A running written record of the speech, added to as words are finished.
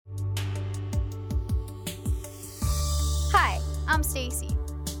I'm Stacy.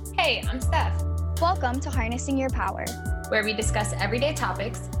 Hey, I'm Steph. Welcome to Harnessing Your Power, where we discuss everyday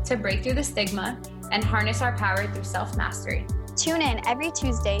topics to break through the stigma and harness our power through self-mastery. Tune in every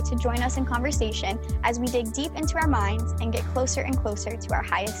Tuesday to join us in conversation as we dig deep into our minds and get closer and closer to our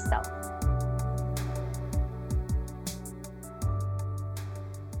highest self.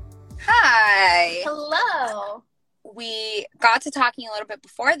 Hi. Hello. We got to talking a little bit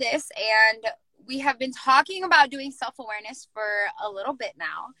before this, and we have been talking about doing self-awareness for a little bit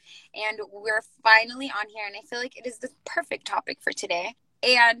now, and we're finally on here, and I feel like it is the perfect topic for today.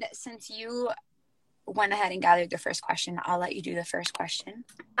 And since you went ahead and gathered the first question, I'll let you do the first question.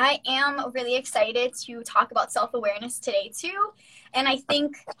 I am really excited to talk about self-awareness today too, and I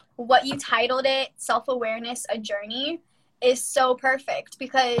think what you titled it, Self-Awareness, A Journey, is so perfect,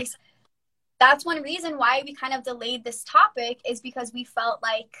 because that's one reason why we kind of delayed this topic, is because we felt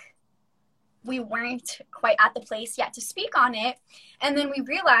like we weren't quite at the place yet to speak on it. And then we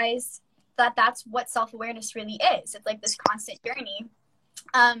realized that that's what self-awareness really is. It's like this constant journey.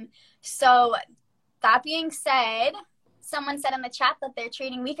 So that being said, someone said in the chat that their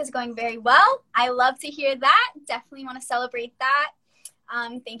trading week is going very well. I love to hear that. Definitely want to celebrate that.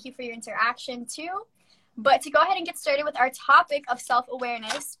 Thank you for your interaction too. But to go ahead and get started with our topic of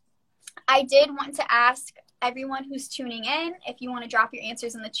self-awareness, I did want to ask everyone who's tuning in if you want to drop your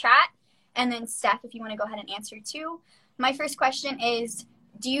answers in the chat. And then Steph, if you want to go ahead and answer too. My first question is,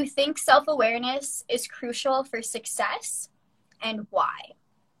 do you think self-awareness is crucial for success, and why?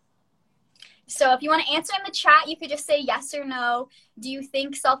 So if you want to answer in the chat, you could just say yes or no. Do you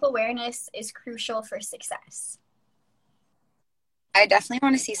think self-awareness is crucial for success? I definitely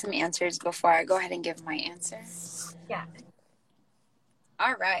want to see some answers before I go ahead and give my answer. Yeah.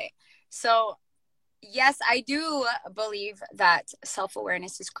 All right. So yes, I do believe that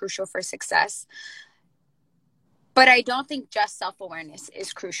self-awareness is crucial for success, but I don't think just self-awareness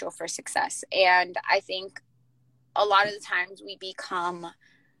is crucial for success. And I think a lot of the times we become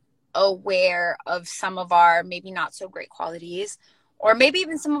aware of some of our maybe not so great qualities, or maybe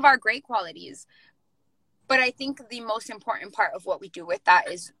even some of our great qualities. But I think the most important part of what we do with that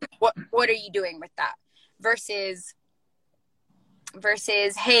is what are you doing with that versus,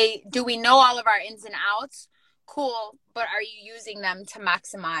 hey, do we know all of our ins and outs? Cool, but are you using them to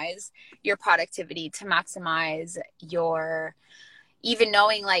maximize your productivity, to maximize your, even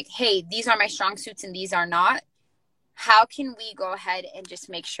knowing like, hey, these are my strong suits and these are not? How can we go ahead and just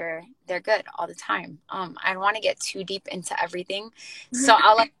make sure they're good all the time? I don't want to get too deep into everything, so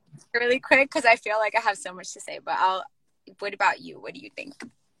I'll like really quick because I feel like I have so much to say, but what about you? What do you think?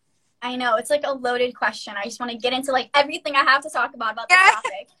 I know, it's like a loaded question. I just want to get into like everything I have to talk about this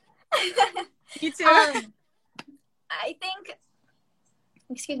topic. You too. I think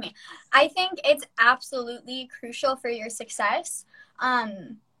it's absolutely crucial for your success.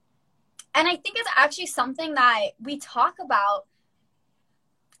 And I think it's actually something that we talk about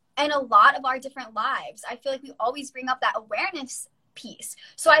in a lot of our different lives. I feel like we always bring up that awareness piece.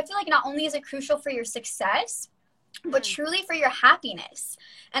 So I feel like not only is it crucial for your success, but truly for your happiness.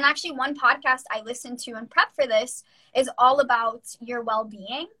 And actually one podcast I listened to in prep for this is all about your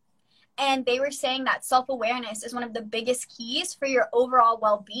well-being. And they were saying that self-awareness is one of the biggest keys for your overall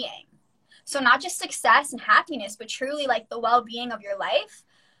well-being. So not just success and happiness, but truly like the well-being of your life.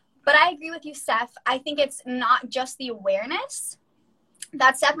 But I agree with you, Steph. I think it's not just the awareness.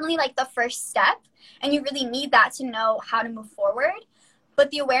 That's definitely like the first step. And you really need that to know how to move forward.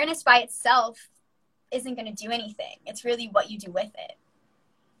 But the awareness by itself isn't going to do anything. It's really what you do with it.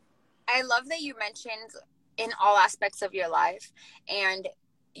 I love that you mentioned in all aspects of your life, and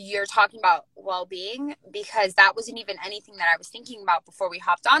you're talking about well-being, because that wasn't even anything that I was thinking about before we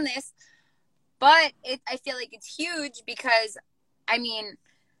hopped on this. But I feel like it's huge because, I mean,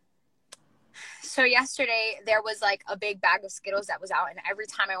 so yesterday there was like a big bag of Skittles that was out, and every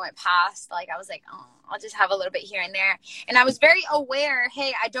time I went past, like I was like, oh, I'll just have a little bit here and there. And I was very aware,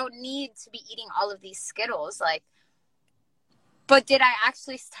 hey, I don't need to be eating all of these Skittles. Like, but did I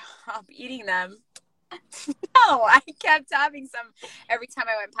actually stop eating them? No, I kept having some every time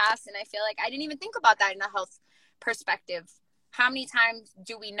I went past, and I feel like I didn't even think about that in a health perspective. How many times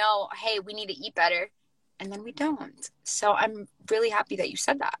do we know, hey, we need to eat better, and then we don't? So I'm really happy that you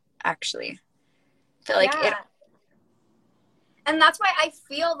said that, actually. I feel like it. And that's why I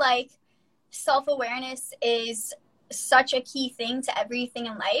feel like self-awareness is such a key thing to everything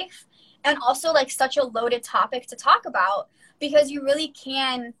in life, and also like such a loaded topic to talk about, because you really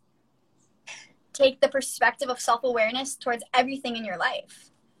can take the perspective of self-awareness towards everything in your life.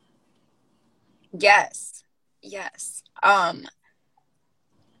 Yes.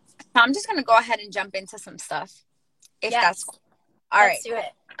 I'm just going to go ahead and jump into some stuff, if that's cool. All Let's right. do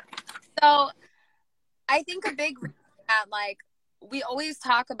it. So I think a big reason that, like, we always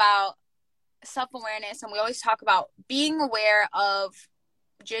talk about self-awareness and we always talk about being aware of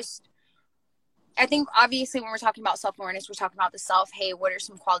just, I think obviously when we're talking about self-awareness, we're talking about the self. Hey, what are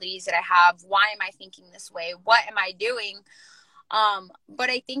some qualities that I have? Why am I thinking this way? What am I doing? But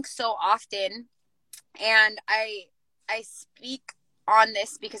I think so often, and I speak on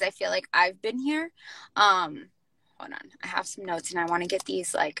this because I feel like I've been here. Hold on. I have some notes and I want to get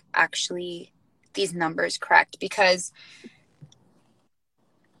these, like, actually these numbers correct because,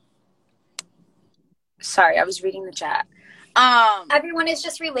 sorry, I was reading the chat. Everyone is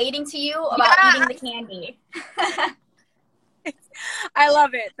just relating to you about eating the candy. I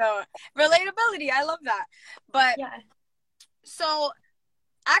love it though. Relatability. I love that. But yeah. So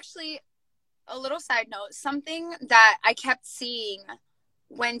actually, a little side note, something that I kept seeing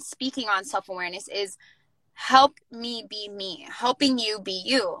when speaking on self-awareness is help me be me, helping you be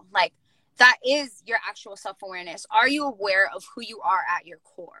you. Like, that is your actual self-awareness. Are you aware of who you are at your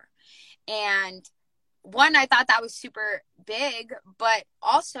core? And one, I thought that was super big, but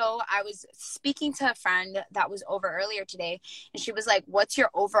also I was speaking to a friend that was over earlier today, and she was like, what's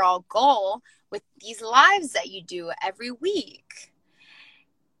your overall goal with these lives that you do every week?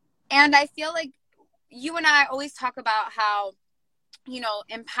 And I feel like you and I always talk about how, you know,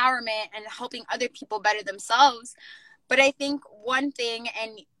 empowerment and helping other people better themselves. But I think one thing,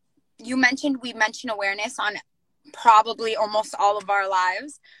 and we mentioned awareness on probably almost all of our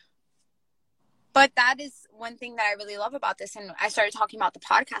lives. But that is one thing that I really love about this. And I started talking about the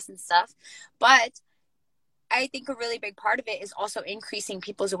podcast and stuff. But I think a really big part of it is also increasing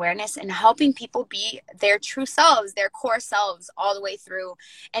people's awareness and helping people be their true selves, their core selves all the way through,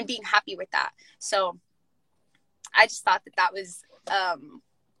 and being happy with that. So I just thought that was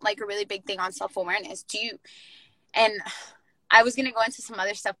like a really big thing on self-awareness. And I was going to go into some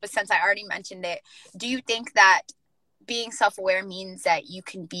other stuff, but since I already mentioned it, do you think that being self-aware means that you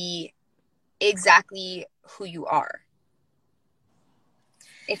can be exactly who you are?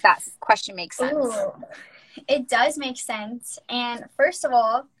 If that question makes sense. Ooh, it does make sense. And first of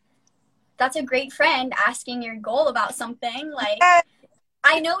all, that's a great friend asking your goal about something. Like,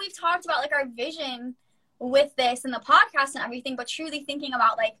 I know we've talked about like our vision with this and the podcast and everything, but truly thinking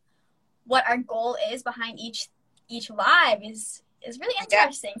about like what our goal is behind each live is really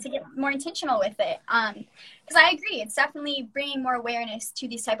interesting to get more intentional with it. Because I agree, it's definitely bringing more awareness to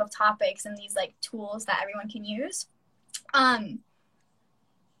these type of topics and these like tools that everyone can use. What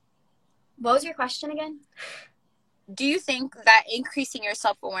was your question again? Do you think that increasing your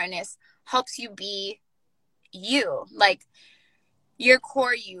self-awareness helps you be you, like your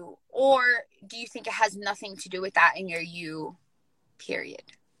core you, or do you think it has nothing to do with that in your you, period?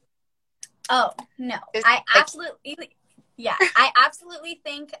 Oh, no. I absolutely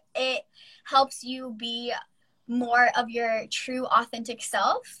think it helps you be more of your true authentic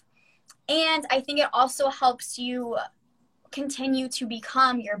self. And I think it also helps you continue to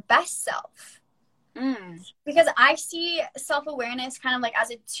become your best self. Because I see self-awareness kind of like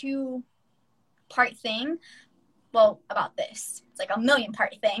as a 2-part thing. Well, about this, it's like a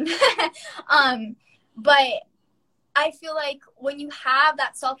 1,000,000-part thing. But I feel like when you have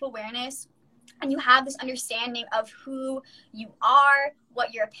that self-awareness and you have this understanding of who you are,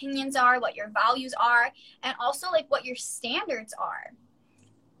 what your opinions are, what your values are, and also like what your standards are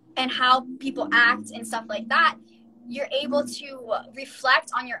and how people act and stuff like that, you're able to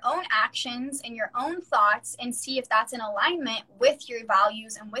reflect on your own actions and your own thoughts and see if that's in alignment with your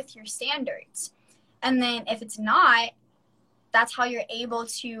values and with your standards. And then if it's not, that's how you're able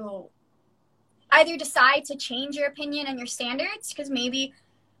to either decide to change your opinion and your standards, because maybe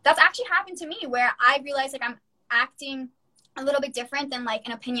that's actually happened to me where I realize like I'm acting a little bit different than like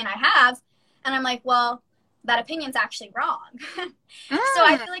an opinion I have. And I'm like, well, that opinion's actually wrong. So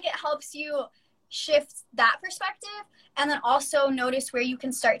I feel like it helps you shift that perspective and then also notice where you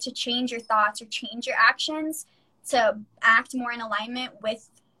can start to change your thoughts or change your actions to act more in alignment with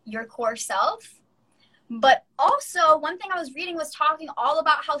your core self. But also, one thing I was reading was talking all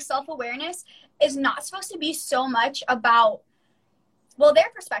about how self-awareness is not supposed to be so much about, well, their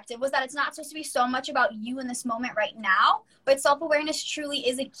perspective was that it's not supposed to be so much about you in this moment right now, but self-awareness truly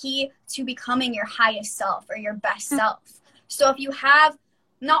is a key to becoming your highest self or your best self. So if you have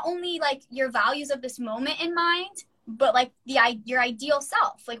not only like your values of this moment in mind, but like your ideal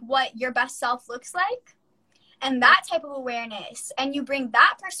self, like what your best self looks like, and that type of awareness, and you bring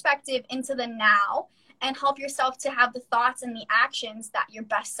that perspective into the now and help yourself to have the thoughts and the actions that your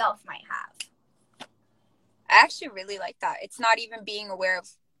best self might have. I actually really like that. It's not even being aware of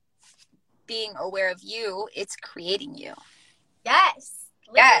you, it's creating you. Yes.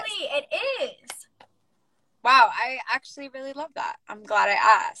 Yes. Literally, it is. Wow, I actually really love that. I'm glad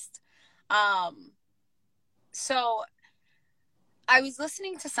I asked. So I was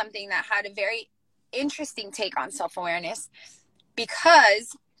listening to something that had a very interesting take on self-awareness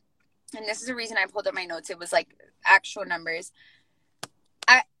because, and this is the reason I pulled up my notes, it was like actual numbers.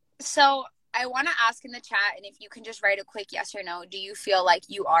 So I want to ask in the chat, and if you can just write a quick yes or no, do you feel like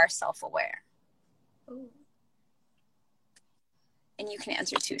you are self-aware? Ooh. And you can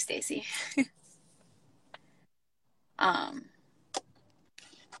answer too, Stacy. I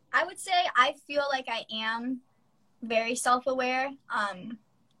would say I feel like I am very self-aware.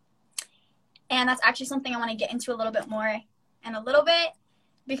 And that's actually something I want to get into a little bit more in a little bit,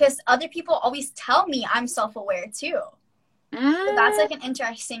 because other people always tell me I'm self-aware too. So that's like an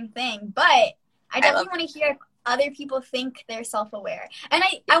interesting thing. But I definitely want to hear if other people think they're self-aware. And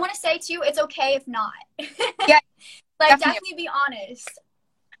I want to say too, it's okay if not. Yeah. Like definitely be honest.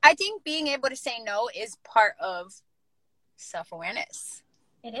 I think being able to say no is part of self-awareness.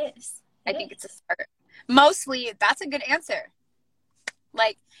 It is. I think it's a start. Mostly, that's a good answer.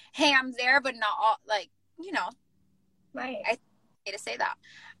 Like, hey, I'm there, but not all, like, you know. Right. I need to say that.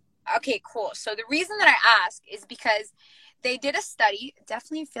 Okay, cool. So the reason that I ask is because they did a study.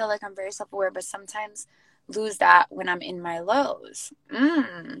 Definitely feel like I'm very self-aware, but sometimes lose that when I'm in my lows.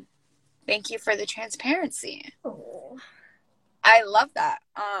 Thank you for the transparency. Oh. I love that.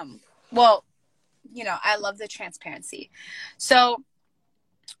 Well, you know, I love the transparency. So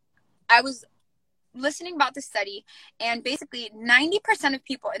I was listening about the study, and basically 90% of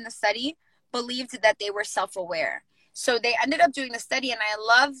people in the study believed that they were self-aware. So they ended up doing the study, and I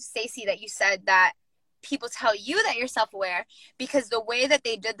love, Stacey, that you said that people tell you that you're self-aware, because the way that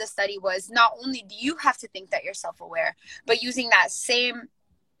they did the study was not only do you have to think that you're self-aware, but using that same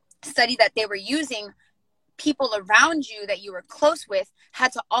study that they were using, people around you that you were close with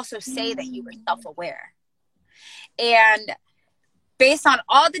had to also say that you were self-aware. And based on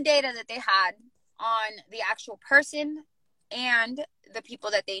all the data that they had on the actual person and the people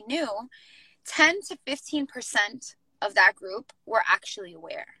that they knew, 10 to 15% of that group were actually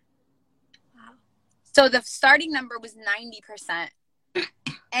aware. Wow. So the starting number was 90%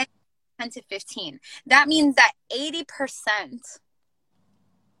 and 10 to 15. That means that 80%,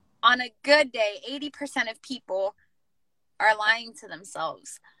 on a good day, 80% of people are lying to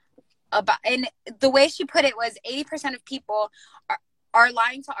themselves about, and the way she put it was 80% of people are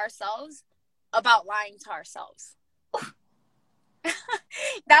lying to ourselves about lying to ourselves.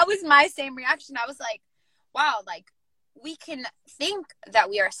 That was my same reaction. I was like, wow, like we can think that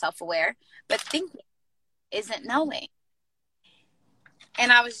we are self-aware, but thinking isn't knowing.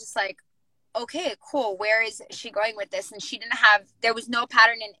 And I was just like, okay, cool. Where is she going with this? And she didn't have, there was no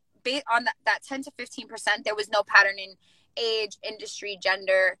pattern in, based on that 10 to 15%, there was no pattern in age, industry,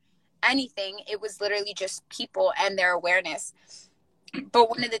 gender, anything. It was literally just people and their awareness. But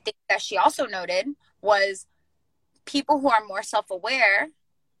one of the things that she also noted was people who are more self-aware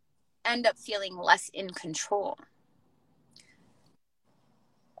end up feeling less in control,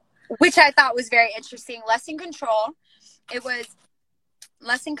 which I thought was very interesting. Less in control. It was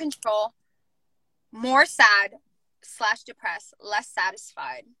less in control, more sad / depressed, less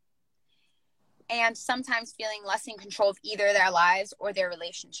satisfied, and sometimes feeling less in control of either their lives or their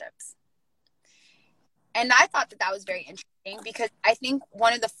relationships. And I thought that was very interesting, because I think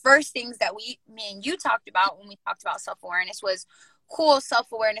one of the first things that me and you talked about when we talked about self-awareness was, cool,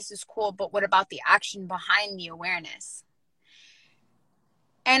 self-awareness is cool, but what about the action behind the awareness?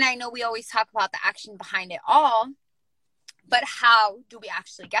 And I know we always talk about the action behind it all, but how do we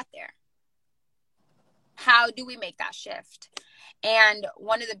actually get there? How do we make that shift? And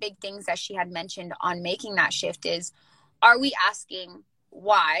one of the big things that she had mentioned on making that shift is, are we asking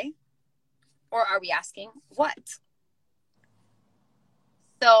why, or are we asking what?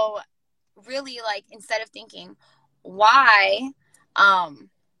 So really, like, instead of thinking why,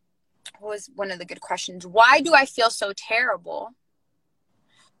 was one of the good questions, why do I feel so terrible?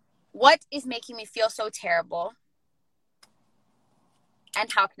 What is making me feel so terrible?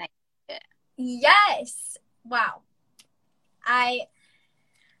 And how can I fix it? Yes. Wow. I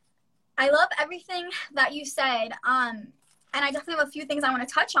love everything that you said. And I definitely have a few things I want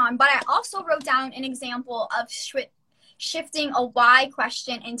to touch on, but I also wrote down an example of shifting a why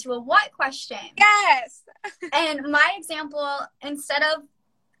question into a what question. Yes. And my example, instead of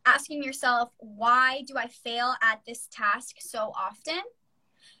asking yourself, why do I fail at this task so often?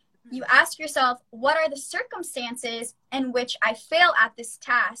 You ask yourself, what are the circumstances in which I fail at this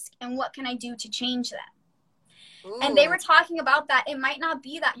task, and what can I do to change them? And they were talking about that it might not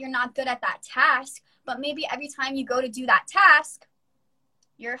be that you're not good at that task, but maybe every time you go to do that task,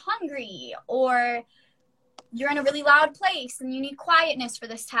 you're hungry or you're in a really loud place and you need quietness for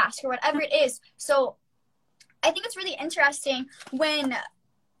this task or whatever it is. So I think it's really interesting when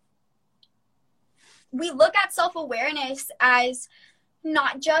we look at self-awareness as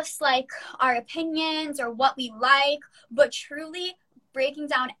not just like our opinions or what we like, but truly breaking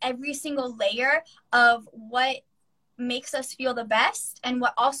down every single layer of what makes us feel the best and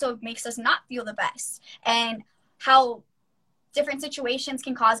what also makes us not feel the best, and how different situations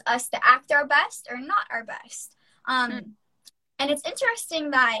can cause us to act our best or not our best. And it's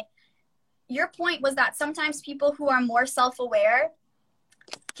interesting that your point was that sometimes people who are more self-aware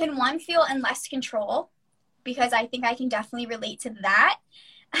can, one, feel in less control, because I think I can definitely relate to that.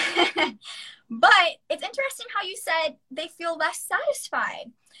 But it's interesting how you said they feel less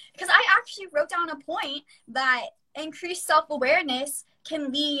satisfied, because I actually wrote down a point that increased self-awareness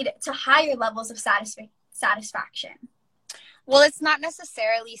can lead to higher levels of satisfaction. Well, it's not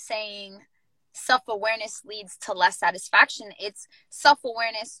necessarily saying self-awareness leads to less satisfaction. It's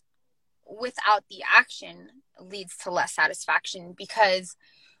self-awareness without the action leads to less satisfaction, because,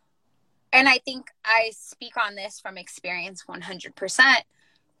 and I think I speak on this from experience 100%.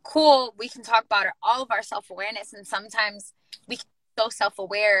 Cool, we can talk about all of our self-awareness, and sometimes we can be so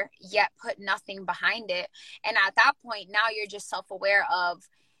self-aware yet put nothing behind it. And at that point, now you're just self-aware of,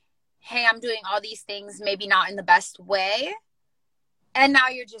 hey, I'm doing all these things, maybe not in the best way. And now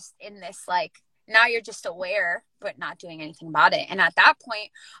you're just in this, like, now you're just aware, but not doing anything about it. And at that point,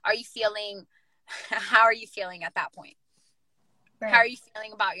 how are you feeling at that point? Right. How are you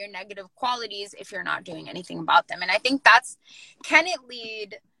feeling about your negative qualities if you're not doing anything about them? And I think that's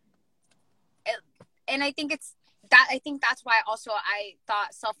why also I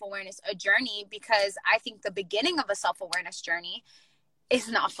thought self-awareness a journey, because I think the beginning of a self-awareness journey is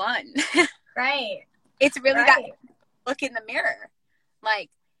not fun. Right. It's really that look in the mirror.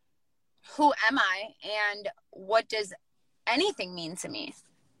 Like, who am I and what does anything mean to me?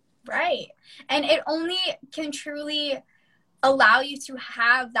 Right. And it only can truly allow you to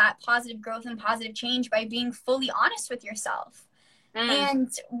have that positive growth and positive change by being fully honest with yourself. And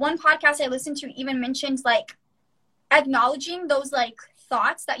one podcast I listened to even mentioned, like, acknowledging those, like,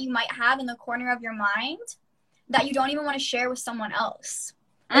 thoughts that you might have in the corner of your mind that you don't even want to share with someone else.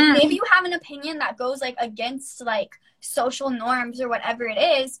 Like, maybe you have an opinion that goes, like, against, like, social norms or whatever it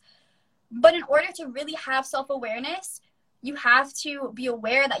is. But in order to really have self-awareness, you have to be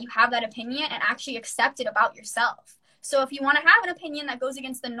aware that you have that opinion and actually accept it about yourself. So if you want to have an opinion that goes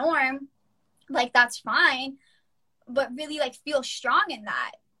against the norm, like, that's fine, but really, like, feel strong in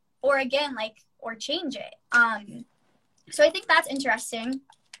that, or again, like, or change it. So I think that's interesting.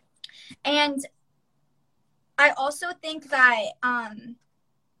 And I also think that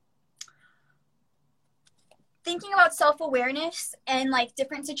thinking about self-awareness and, like,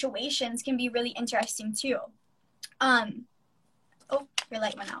 different situations can be really interesting too. Oh, your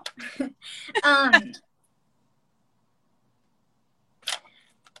light went out.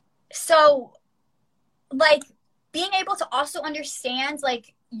 So, like, being able to also understand,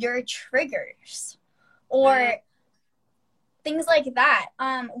 like, your triggers or things like that.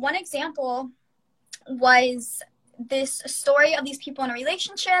 One example was this story of these people in a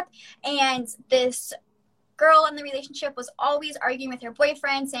relationship, and this girl in the relationship was always arguing with her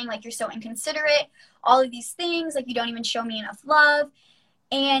boyfriend, saying, like, you're so inconsiderate, all of these things, like, you don't even show me enough love.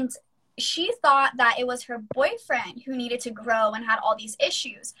 And she thought that it was her boyfriend who needed to grow and had all these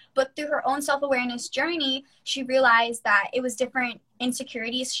issues. But through her own self-awareness journey, she realized that it was different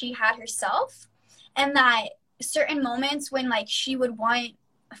insecurities she had herself, and that certain moments when, like, she would want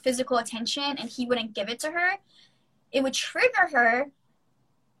physical attention and he wouldn't give it to her, it would trigger her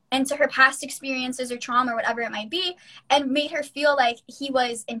into her past experiences or trauma or whatever it might be, and made her feel like he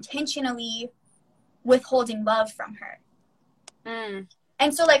was intentionally withholding love from her.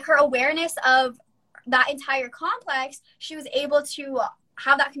 And so, like, her awareness of that entire complex, she was able to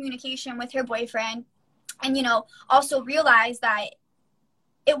have that communication with her boyfriend, and, you know, also realize that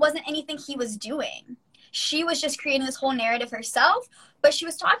it wasn't anything he was doing. She was just creating this whole narrative herself, but she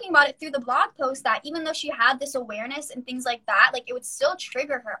was talking about it through the blog post that even though she had this awareness and things like that, like, it would still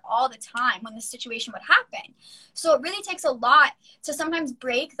trigger her all the time when the situation would happen. So it really takes a lot to sometimes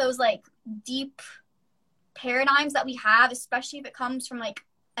break those, like, deep paradigms that we have, especially if it comes from, like,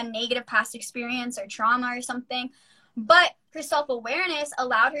 a negative past experience or trauma or something. But her self-awareness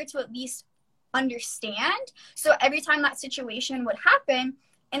allowed her to at least understand. So every time that situation would happen,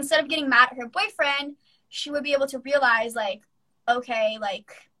 instead of getting mad at her boyfriend, she would be able to realize, like, okay,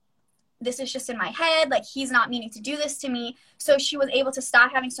 like, this is just in my head. Like, he's not meaning to do this to me. So she was able to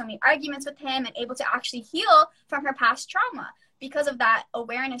stop having so many arguments with him and able to actually heal from her past trauma because of that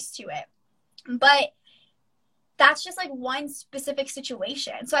awareness to it. But that's just like one specific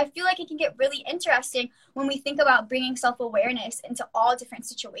situation. So I feel like it can get really interesting when we think about bringing self-awareness into all different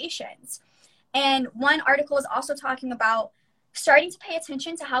situations. And one article is also talking about starting to pay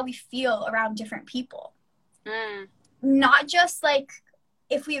attention to how we feel around different people. Not just like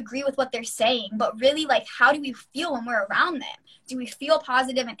if we agree with what they're saying, but really like, how do we feel when we're around them? Do we feel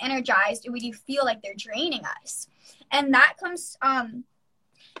positive and energized, or do we feel like they're draining us? And that comes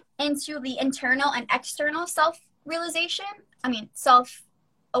into the internal and external self-realization. I mean,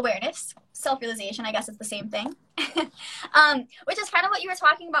 self-awareness, self-realization, I guess it's the same thing. Which is kind of what you were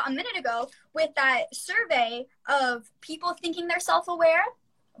talking about a minute ago with that survey of people thinking they're self-aware,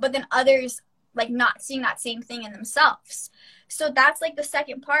 but then others like not seeing that same thing in themselves. So that's like the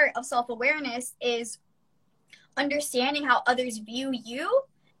second part of self-awareness, is understanding how others view you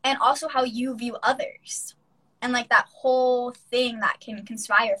and also how you view others. And like that whole thing that can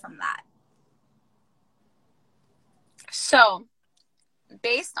conspire from that. So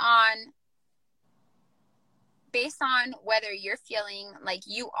based on whether you're feeling like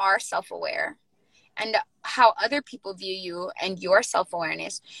you are self-aware and how other people view you and your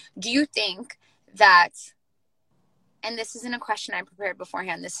self-awareness, do you think that, and this isn't a question I prepared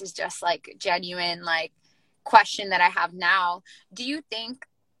beforehand, this is just like genuine like question that I have now, do you think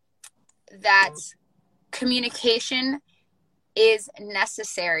that communication is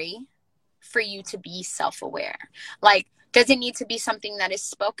necessary for you to be self-aware? Like, does it need to be something that is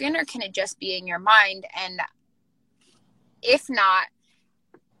spoken, or can it just be in your mind? And if not,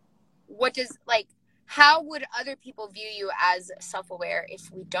 what does, like, how would other people view you as self-aware if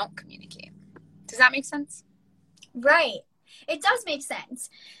we don't communicate? Does that make sense? Right. It does make sense.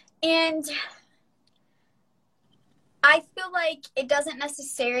 And I feel like it doesn't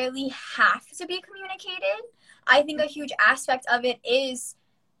necessarily have to be communicated. I think a huge aspect of it is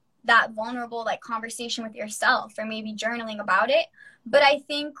that vulnerable like conversation with yourself, or maybe journaling about it. But I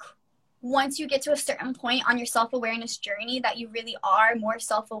think once you get to a certain point on your self-awareness journey that you really are more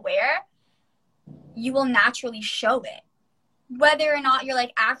self-aware, you will naturally show it, whether or not you're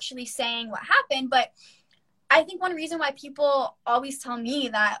like actually saying what happened. But I think one reason why people always tell me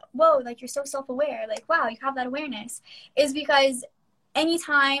that, whoa, like, you're so self-aware, like, wow, you have that awareness, is because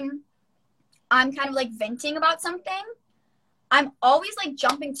anytime I'm kind of like venting about something, I'm always like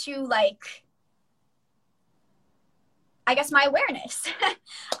jumping to like, I guess, my awareness.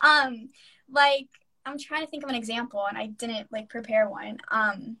 Like, I'm trying to think of an example and I didn't like prepare one.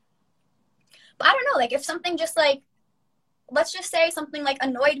 But I don't know, like if something just like, let's just say something like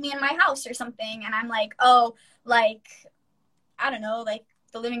annoyed me in my house or something, and I'm like, oh, like, I don't know, like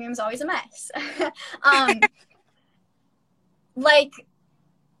the living room's always a mess. Like,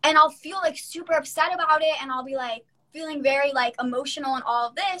 and I'll feel like super upset about it, and I'll be like feeling very like emotional and all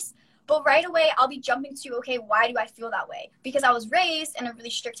of this. But right away, I'll be jumping to, okay, why do I feel that way? Because I was raised in a really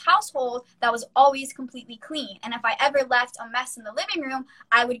strict household that was always completely clean. And if I ever left a mess in the living room,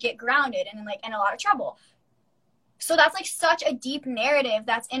 I would get grounded and like in a lot of trouble. So that's like such a deep narrative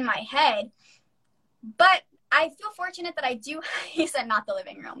that's in my head. But I feel fortunate that I do, he said not the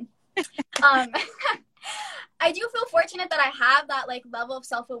living room. I do feel fortunate that I have that like level of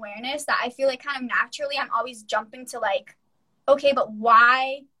self-awareness that I feel like kind of naturally I'm always jumping to like, okay, but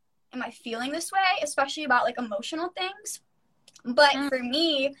why am I feeling this way? Especially about like emotional things. But for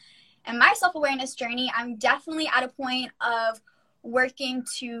me and my self-awareness journey, I'm definitely at a point of working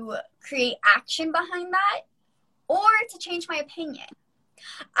to create action behind that, or to change my opinion.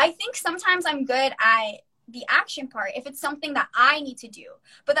 I think sometimes I'm good at the action part if it's something that I need to do.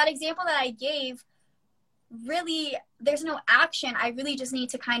 But that example that I gave, really, there's no action. I really just need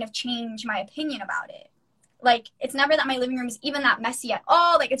to kind of change my opinion about it. Like, it's never that my living room is even that messy at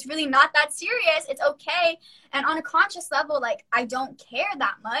all. Like, it's really not that serious. It's okay. And on a conscious level, like, I don't care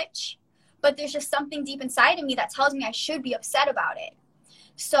that much. But there's just something deep inside of me that tells me I should be upset about it.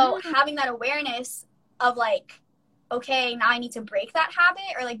 So having that awareness of like, okay, now I need to break that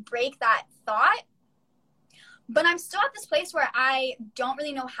habit or like break that thought. But I'm still at this place where I don't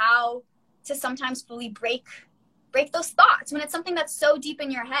really know how to sometimes fully break those thoughts when it's something that's so deep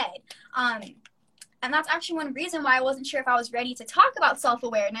in your head. And that's actually one reason why I wasn't sure if I was ready to talk about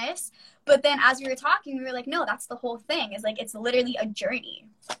self-awareness. But then as we were talking, we were like, no, that's the whole thing. Is like, it's literally a journey.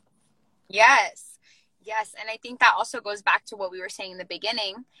 Yes. Yes. And I think that also goes back to what we were saying in the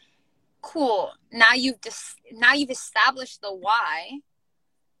beginning. Cool. Now you've established the why.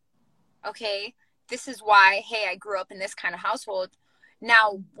 Okay. This is why, hey, I grew up in this kind of household.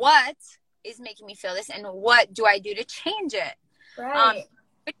 Now, what is making me feel this, and what do I do to change it? Right.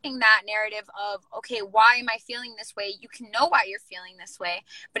 Switching that narrative of, okay, why am I feeling this way? You can know why you're feeling this way,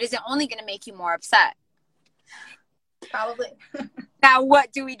 but is it only going to make you more upset? Probably. Now,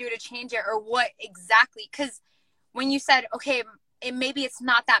 what do we do to change it, or what exactly? Because when you said, okay, maybe it's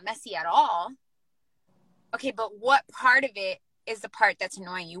not that messy at all. Okay, but what part of it is the part that's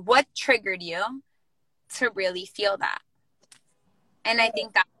annoying you? What triggered you to really feel that? And I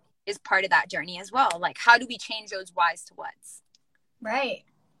think that is part of that journey as well. Like, how do we change those whys to whats? Right.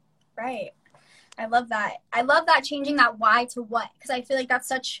 I love that. I love that, changing that why to what, because I feel like that's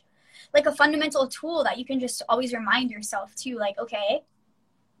such like a fundamental tool that you can just always remind yourself to, like, okay,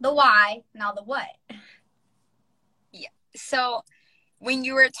 the why, now the what. Yeah. So when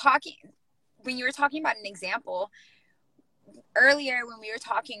you were talking about an example earlier, when we were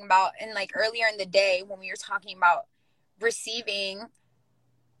talking about, and like earlier in the day, when we were talking about receiving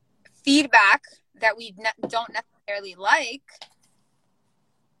feedback that we don't necessarily like,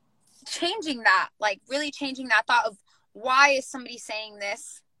 changing that, like really changing that thought of, why is somebody saying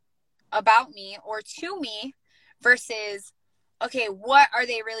this about me or to me, versus, okay, what are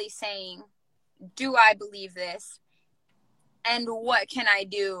they really saying? Do I believe this? And what can I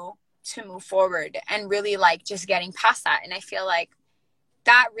do to move forward? And really like just getting past that. And I feel like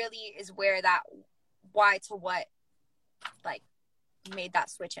that really is where that why to what like made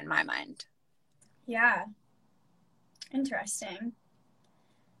that switch in my mind. Yeah. Interesting.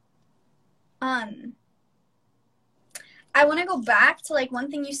 I want to go back to like one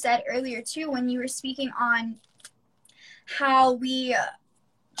thing you said earlier too, when you were speaking on how we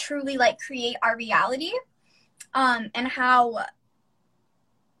truly like create our reality, and how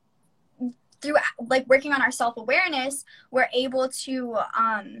through like working on our self-awareness, we're able to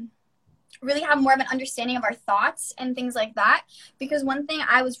really have more of an understanding of our thoughts and things like that. Because one thing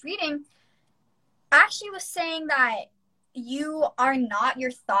I was reading actually was saying that you are not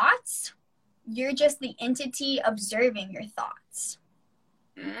your thoughts. You're just the entity observing your thoughts.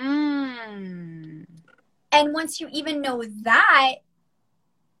 And once you even know that,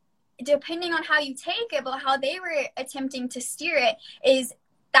 depending on how you take it, but how they were attempting to steer it, is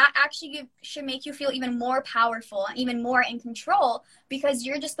that actually should make you feel even more powerful and even more in control, because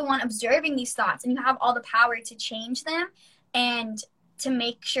you're just the one observing these thoughts, and you have all the power to change them and to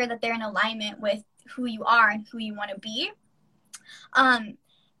make sure that they're in alignment with who you are and who you want to be.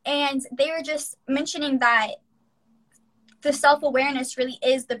 And they were just mentioning that the self-awareness really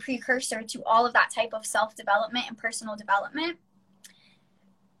is the precursor to all of that type of self-development and personal development.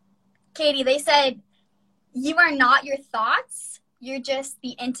 Katie, they said, you are not your thoughts. You're just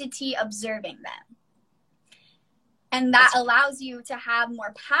the entity observing them. And that allows you to have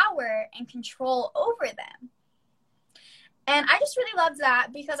more power and control over them. And I just really loved that,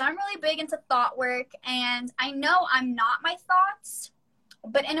 because I'm really big into thought work, and I know I'm not my thoughts,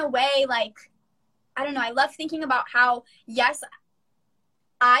 but in a way, like, I don't know, I love thinking about how, yes,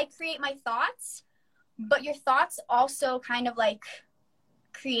 I create my thoughts, but your thoughts also kind of like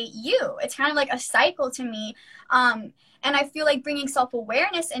create you. It's kind of like a cycle to me. And I feel like bringing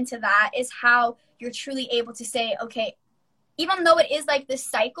self-awareness into that is how you're truly able to say, okay, even though it is like this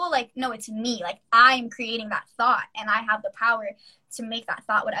cycle, like, no, it's me. Like, I'm creating that thought, and I have the power to make that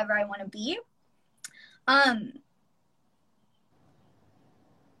thought whatever I want to be.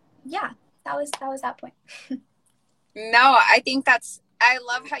 Yeah, that was that point. No, I think I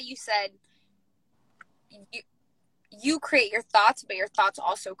love how you said you create your thoughts, but your thoughts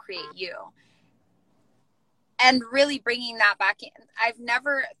also create you. And really bringing that back in. I've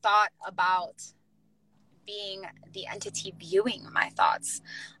never thought about being the entity viewing my thoughts.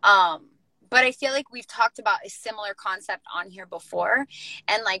 But I feel like we've talked about a similar concept on here before,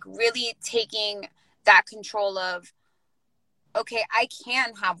 and like really taking that control of, okay, I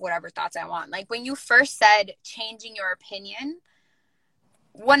can have whatever thoughts I want. Like when you first said changing your opinion,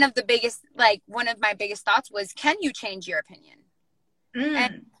 one of my biggest thoughts was, can you change your opinion?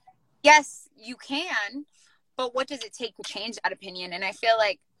 And yes, you can, but what does it take to change that opinion? And I feel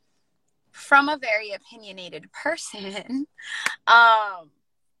like from a very opinionated person,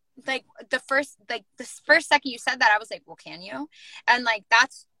 like the first second you said that, I was like, well, can you? And like,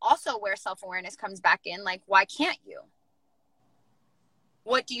 that's also where self-awareness comes back in. Like, why can't you?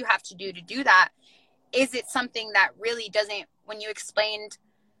 What do you have to do that? Is it something that really doesn't, when you explained,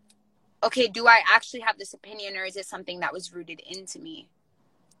 okay, do I actually have this opinion, or is it something that was rooted into me?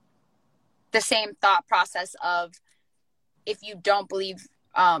 The same thought process of, if you don't believe,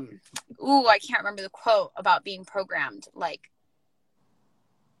 I can't remember the quote about being programmed. Like,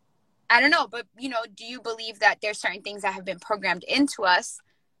 I don't know, but, you know, do you believe that there's certain things that have been programmed into us,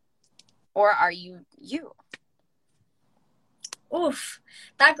 or are you you? Oof,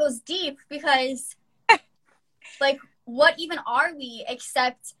 that goes deep because, like, what even are we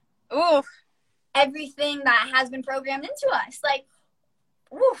except Ooh, everything that has been programmed into us? Like,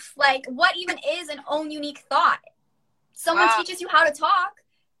 oof, like, what even is an own unique thought? Someone wow. teaches you how to talk.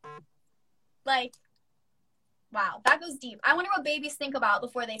 Like, wow, that goes deep. I wonder what babies think about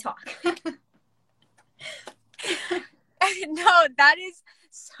before they talk. No, that is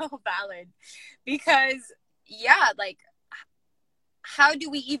so valid, because, yeah, like, how do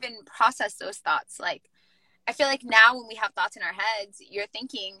we even process those thoughts? Like, I feel like now when we have thoughts in our heads, you're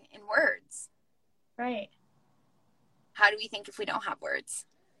thinking in words. Right. How do we think if we don't have words?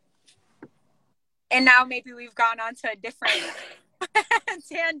 And now maybe we've gone on to a different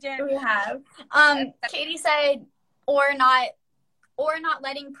tangent. We have. Katie said, or not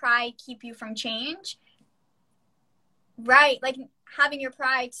letting pride keep you from change. Right. Like, having your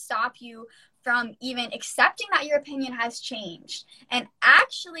pride stop you from even accepting that your opinion has changed. And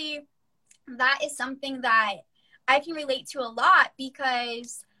actually, that is something that I can relate to a lot,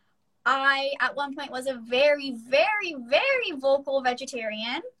 because I, at one point, was a very, very, very vocal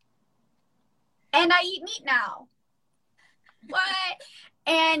vegetarian. And I eat meat now. What?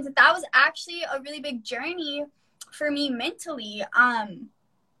 And that was actually a really big journey for me mentally.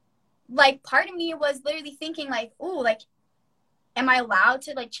 Like, part of me was literally thinking, like, ooh, like, am I allowed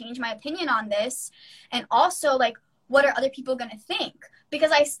to, like, change my opinion on this? And also, like, what are other people going to think?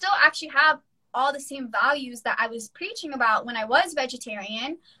 Because I still actually have all the same values that I was preaching about when I was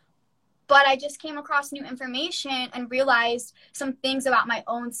vegetarian, but I just came across new information and realized some things about my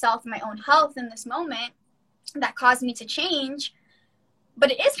own self and my own health in this moment that caused me to change.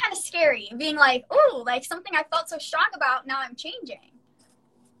 But it is kind of scary being like, ooh, like, something I felt so strong about, now I'm changing.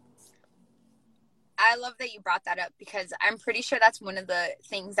 I love that you brought that up, because I'm pretty sure that's one of the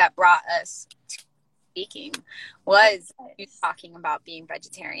things that brought us to speaking, was you talking about being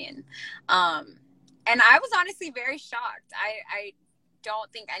vegetarian. And I was honestly very shocked. I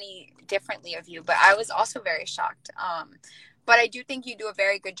don't think any differently of you, but I was also very shocked. But I do think you do a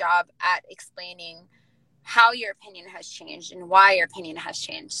very good job at explaining how your opinion has changed and why your opinion has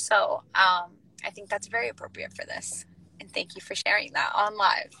changed. So I think that's very appropriate for this. And thank you for sharing that on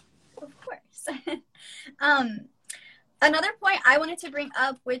live. Of course. Another point I wanted to bring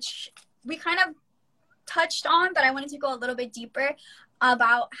up, which we kind of touched on, but I wanted to go a little bit deeper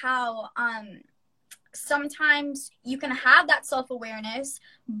about how sometimes you can have that self-awareness,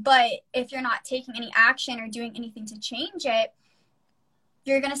 but if you're not taking any action or doing anything to change it,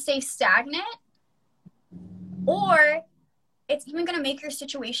 you're going to stay stagnant, or it's even going to make your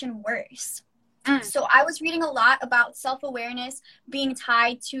situation worse. So I was reading a lot about self-awareness being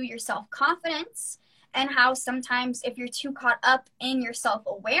tied to your self-confidence, and how sometimes if you're too caught up in your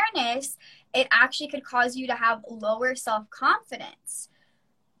self-awareness, it actually could cause you to have lower self-confidence.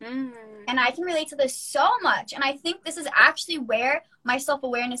 And I can relate to this so much. And I think this is actually where my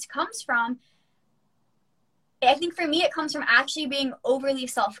self-awareness comes from. I think for me, it comes from actually being overly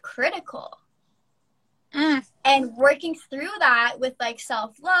self-critical. And working through that with, like,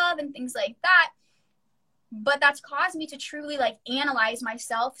 self-love and things like that. But that's caused me to truly, like, analyze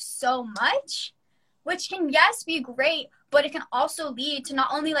myself so much, which can, yes, be great, but it can also lead to not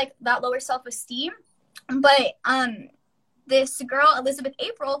only, like, that lower self-esteem, but this girl, Elizabeth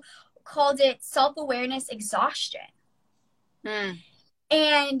April, called it self-awareness exhaustion.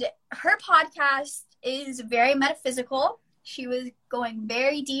 And her podcast is very metaphysical. She was going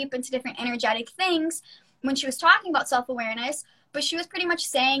very deep into different energetic things when she was talking about self-awareness, but she was pretty much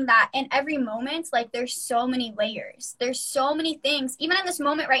saying that in every moment, like, there's so many layers. There's so many things, even in this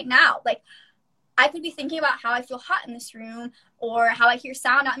moment right now. Like, I could be thinking about how I feel hot in this room, or how I hear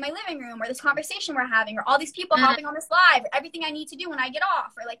sound out in my living room, or this conversation we're having, or all these people hopping on this live, or everything I need to do when I get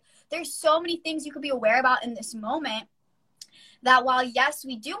off, or, like, there's so many things you could be aware about in this moment, that while, yes,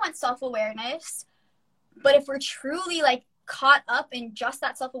 we do want self-awareness, but if we're truly, like, caught up in just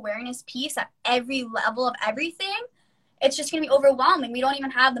that self-awareness piece at every level of everything, it's just going to be overwhelming. We don't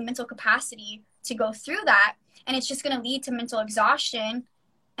even have the mental capacity to go through that. And it's just going to lead to mental exhaustion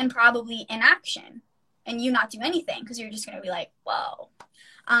and probably inaction, and you not do anything, because you're just going to be like, whoa.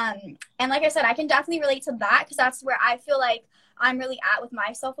 And like I said, I can definitely relate to that, because that's where I feel like I'm really at with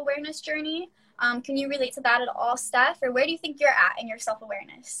my self-awareness journey. Can you relate to that at all, Steph? Or where do you think you're at in your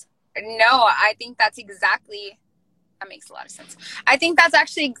self-awareness? No, I think that makes a lot of sense. I think that's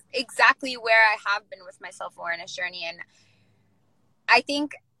actually exactly where I have been with my self-awareness journey. And I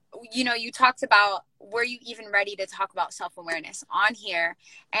think, you know, you talked about, were you even ready to talk about self-awareness on here?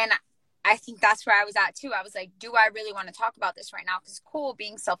 And I think that's where I was at too. I was like, do I really want to talk about this right now? Because cool,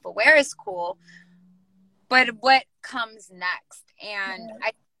 being self-aware is cool, but what comes next? And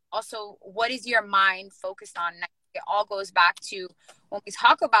I also, what is your mind focused on next? It all goes back to when we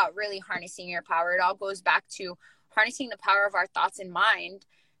talk about really harnessing your power, it all goes back to harnessing the power of our thoughts and mind.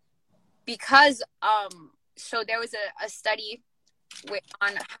 Because so there was a study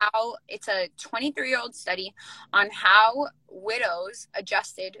on how, it's a 23-year-old study on how widows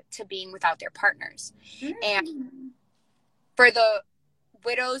adjusted to being without their partners. And for the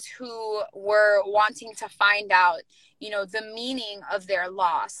widows who were wanting to find out, you know, the meaning of their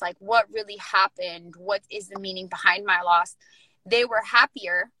loss, like what really happened, what is the meaning behind my loss, they were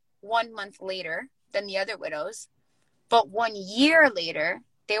happier 1 month later than the other widows. But 1 year later,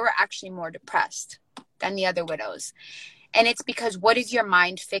 they were actually more depressed than the other widows. And it's because, what is your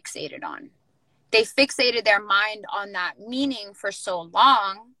mind fixated on? They fixated their mind on that meaning for so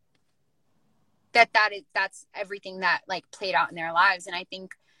long that's everything that like played out in their lives. And I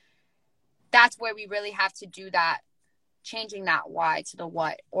think that's where we really have to do that, changing that why to the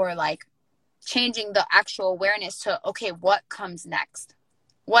what, or like changing the actual awareness to, okay, what comes next?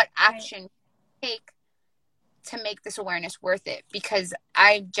 What action take to make this awareness worth it? Because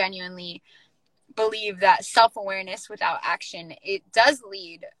I genuinely believe that self-awareness without action, it does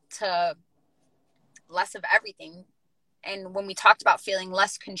lead to less of everything. And when we talked about feeling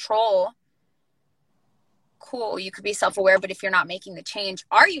less control, cool, you could be self-aware, but if you're not making the change,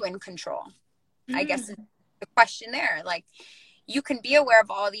 are you in control? I guess is the question there. Like, you can be aware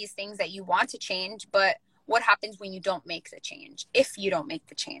of all these things that you want to change, but what happens when you don't make the change? If you don't make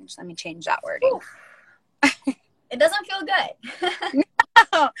the change, let me change that wording. It doesn't feel good.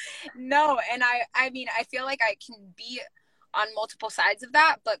 No. And I mean, I feel like I can be on multiple sides of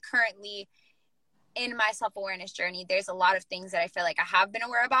that, but currently in my self-awareness journey, there's a lot of things that I feel like I have been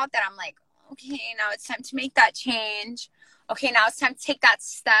aware about that I'm like, okay, now it's time to make that change. Okay, now it's time to take that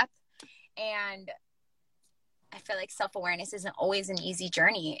step. And I feel like self-awareness isn't always an easy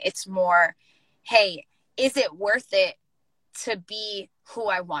journey. It's more, hey, is it worth it to be who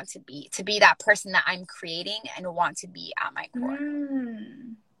I want to be that person that I'm creating and want to be at my core?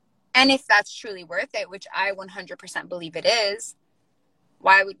 And if that's truly worth it, which I 100% believe it is,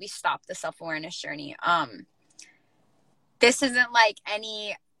 why would we stop the self-awareness journey? This isn't like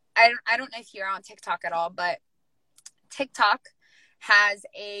any, I don't know if you're on TikTok at all, but TikTok has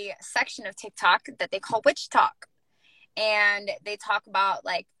a section of TikTok that they call Witch Talk. And they talk about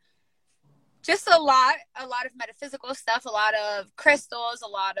like just a lot of metaphysical stuff, a lot of crystals, a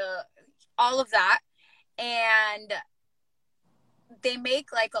lot of all of that. And they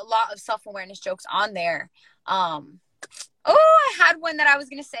make like a lot of self-awareness jokes on there. I had one that I was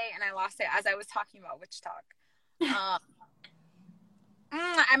going to say and I lost it as I was talking about Witch Talk.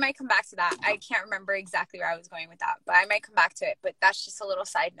 I might come back to that. I can't remember exactly where I was going with that, but I might come back to it. But that's just a little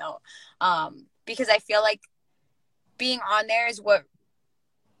side note. Because I feel like being on there is what,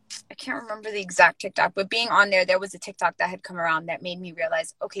 I can't remember the exact TikTok, but being on there was a TikTok that had come around that made me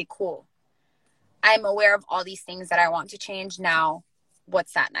realize, okay, cool. I'm aware of all these things that I want to change. Now,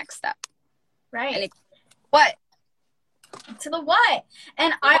 what's that next step? Right. And what? To the what?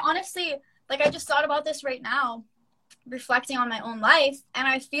 And I honestly, like, I just thought about this right now, reflecting on my own life. And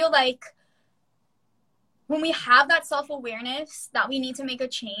I feel like when we have that self-awareness that we need to make a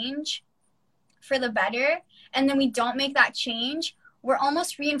change for the better, and then we don't make that change, we're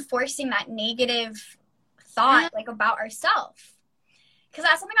almost reinforcing that negative thought, like, about ourselves. Because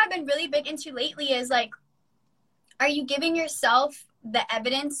that's something I've been really big into lately is, like, are you giving yourself the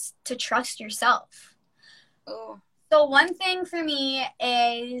evidence to trust yourself? Oh. So one thing for me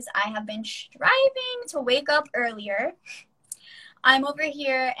is I have been striving to wake up earlier. I'm over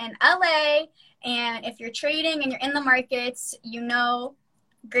here in LA, and if you're trading and you're in the markets, you know,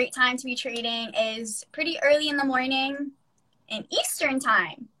 great time to be trading is pretty early in the morning in Eastern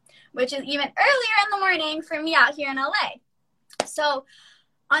time, which is even earlier in the morning for me out here in LA. So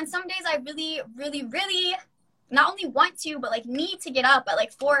on some days I really, really, really not only want to, but like need to get up at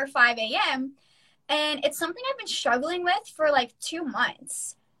like 4 or 5 a.m. And it's something I've been struggling with for like 2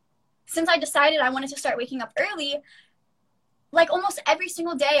 months. Since I decided I wanted to start waking up early, like almost every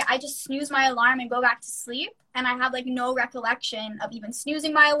single day, I just snooze my alarm and go back to sleep. And I have like no recollection of even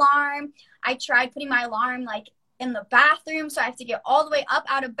snoozing my alarm. I tried putting my alarm like in the bathroom, so I have to get all the way up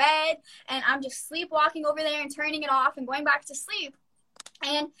out of bed. And I'm just sleepwalking over there and turning it off and going back to sleep.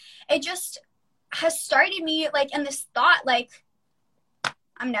 And it just has started me like in this thought, like,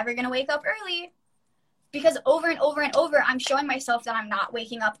 I'm never going to wake up early. Because over and over and over, I'm showing myself that I'm not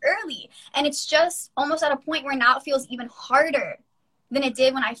waking up early. And it's just almost at a point where now it feels even harder than it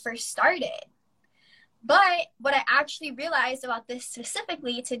did when I first started. But what I actually realized about this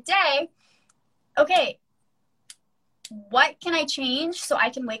specifically today, okay, what can I change so I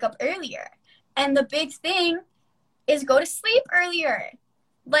can wake up earlier? And the big thing is go to sleep earlier.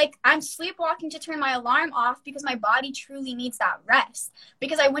 Like, I'm sleepwalking to turn my alarm off because my body truly needs that rest.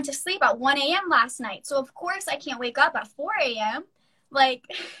 Because I went to sleep at 1 a.m. last night. So, of course, I can't wake up at 4 a.m. Like,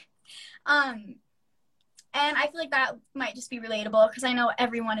 and I feel like that might just be relatable because I know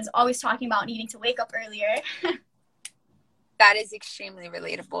everyone is always talking about needing to wake up earlier. That is extremely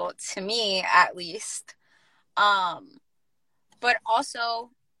relatable to me, at least. But also,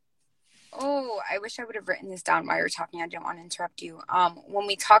 I wish I would have written this down while you were talking. I didn't want to interrupt you. When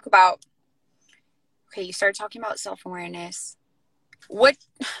we talk about, okay, you started talking about self-awareness. What?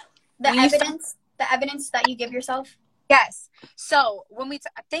 The evidence that you give yourself? Yes. So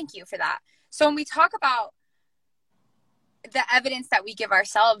thank you for that. So when we talk about the evidence that we give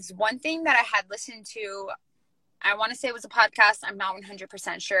ourselves, one thing that I had listened to, I want to say it was a podcast, I'm not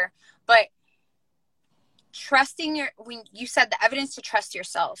 100% sure, but when you said the evidence to trust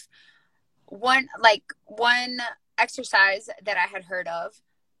yourself, one exercise that I had heard of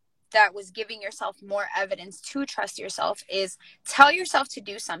that was giving yourself more evidence to trust yourself is tell yourself to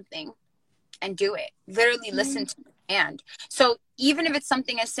do something and do it. Literally listen to the command. So even if it's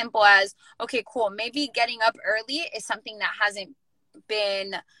something as simple as, okay, cool, maybe getting up early is something that hasn't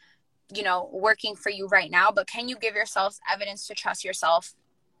been, working for you right now, but can you give yourself evidence to trust yourself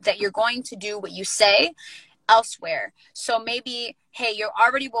that you're going to do what you say elsewhere? So maybe, hey, you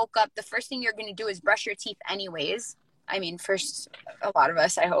already woke up. The first thing you're going to do is brush your teeth anyways. I mean, first, a lot of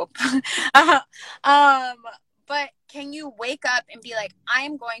us, I hope. But can you wake up and be like, I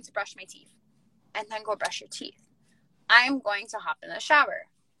am going to brush my teeth, and then go brush your teeth. I am going to hop in the shower,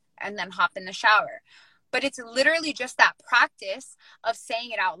 and then hop in the shower. But it's literally just that practice of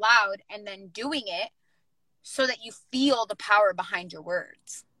saying it out loud and then doing it so that you feel the power behind your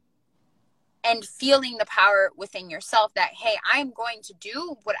words. And feeling the power within yourself that, hey, I'm going to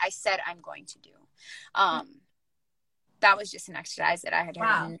do what I said I'm going to do. That was just an exercise that I had heard,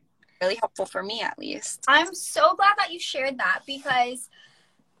 and really helpful for me, at least. I'm so glad that you shared that, because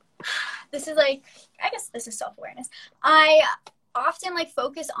this is I guess this is self-awareness. I often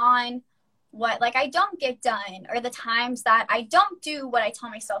focus on what I don't get done, or the times that I don't do what I tell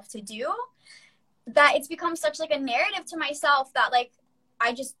myself to do, that it's become such a narrative to myself that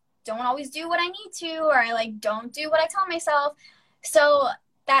I just don't always do what I need to, or I don't do what I tell myself. So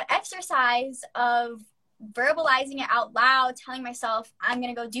that exercise of verbalizing it out loud, telling myself I'm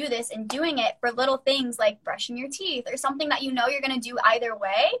going to go do this, and doing it for little things like brushing your teeth or something that you're going to do either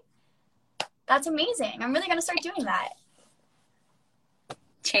way, that's amazing. I'm really going to start doing that.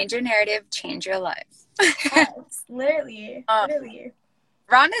 Change your narrative, change your life. Yes, literally.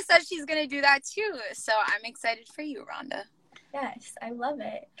 Rhonda says she's going to do that too. So I'm excited for you, Rhonda. Yes, I love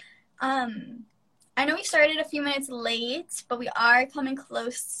it. I know we started a few minutes late, but we are coming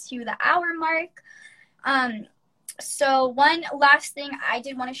close to the hour mark. So one last thing I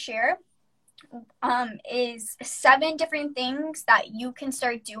did want to share is 7 different things that you can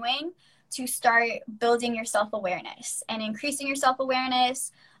start doing to start building your self-awareness and increasing your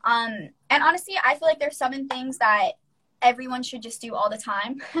self-awareness. And honestly, I feel there's 7 things that everyone should just do all the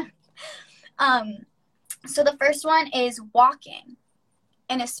time. So the first one is walking,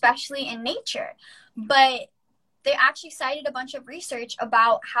 and especially in nature. But they actually cited a bunch of research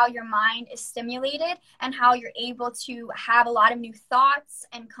about how your mind is stimulated and how you're able to have a lot of new thoughts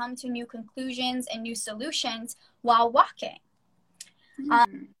and come to new conclusions and new solutions while walking.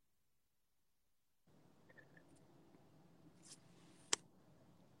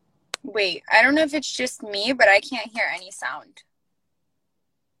 Wait, I don't know if it's just me, but I can't hear any sound.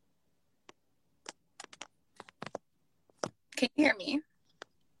 Can you hear me?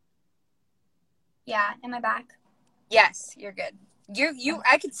 Yeah, am I back? Yes, you're good.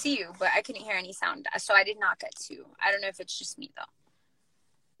 I could see you, but I couldn't hear any sound, so I did not get to. I don't know if it's just me though.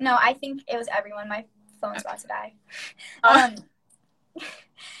 No, I think it was everyone. My phone's about to die.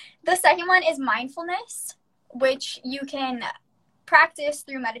 The second one is mindfulness, which you can practice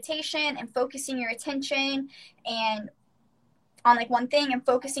through meditation and focusing your attention and on one thing and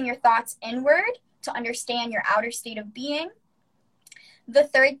focusing your thoughts inward to understand your outer state of being. The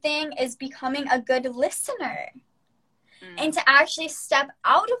third thing is becoming a good listener and to actually step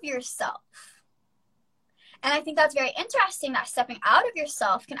out of yourself. And I think that's very interesting that stepping out of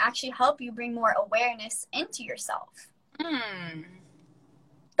yourself can actually help you bring more awareness into yourself.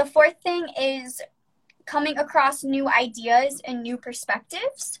 The fourth thing is coming across new ideas and new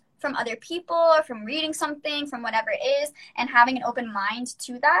perspectives from other people or from reading something, from whatever it is, and having an open mind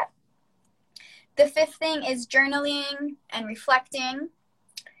to that. The fifth thing is journaling and reflecting.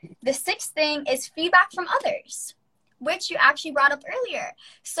 The sixth thing is feedback from others, which you actually brought up earlier.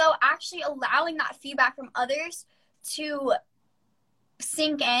 So actually allowing that feedback from others to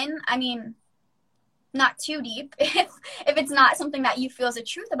sink in. I mean, not too deep if it's not something that you feel is a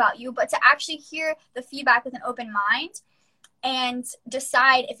truth about you, but to actually hear the feedback with an open mind and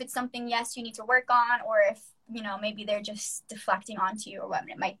decide if it's something, yes, you need to work on, or if, you know, maybe they're just deflecting onto you or what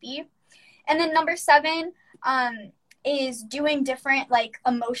it might be. And then number 7 is doing different like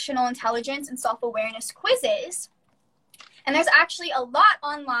emotional intelligence and self-awareness quizzes. And there's actually a lot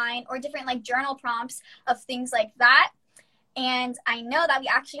online, or different like journal prompts of things like that. And I know that we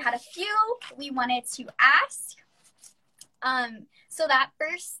actually had a few we wanted to ask. So that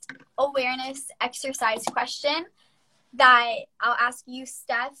first awareness exercise question that I'll ask you,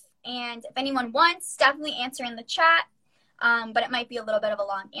 Steph, and if anyone wants, definitely answer in the chat, but it might be a little bit of a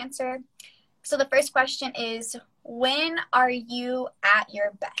long answer. So the first question is, when are you at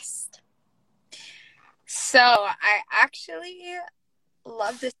your best? So I actually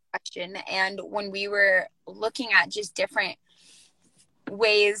love this question. And when we were looking at just different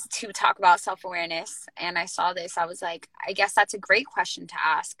ways to talk about self-awareness, and I saw this, I was like, I guess that's a great question to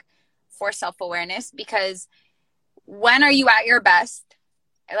ask for self-awareness, because when are you at your best,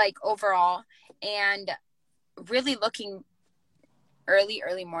 like overall, and really looking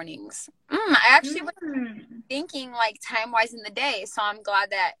early mornings. I actually was thinking like time-wise in the day, so I'm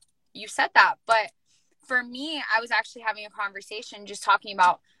glad that you said that. But for me, I was actually having a conversation just talking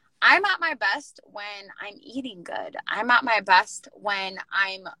about, I'm at my best when I'm eating good. I'm at my best when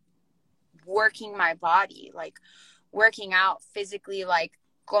I'm working my body, like working out physically, like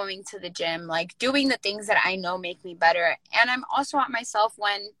going to the gym, like doing the things that I know make me better. And I'm also at myself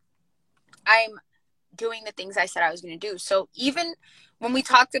when I'm doing the things I said I was going to do. So even when we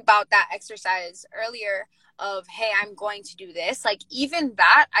talked about that exercise earlier of, hey, I'm going to do this, like even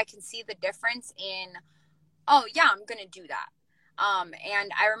that, I can see the difference in, oh yeah, I'm going to do that.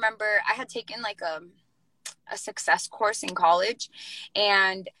 And I remember I had taken like a success course in college,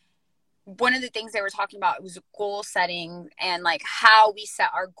 and one of the things they were talking about was goal setting and like how we set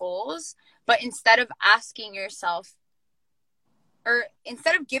our goals. But instead of asking yourself, or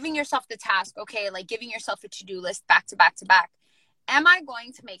instead of giving yourself the task, okay, like giving yourself a to-do list back to back to back, am I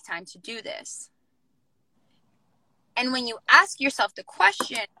going to make time to do this? And when you ask yourself the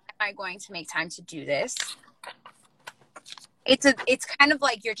question, am I going to make time to do this? It's kind of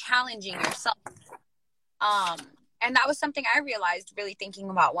like you're challenging yourself. And that was something I realized really thinking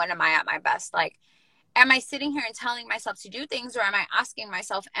about, when am I at my best? Like, am I sitting here and telling myself to do things, or am I asking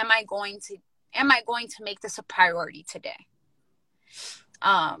myself, am I going to make this a priority today?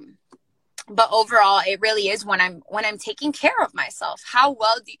 But overall, it really is when I'm taking care of myself. How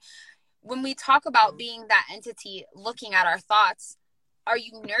well when we talk about being that entity, looking at our thoughts, are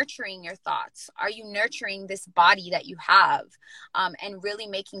you nurturing your thoughts? Are you nurturing this body that you have, and really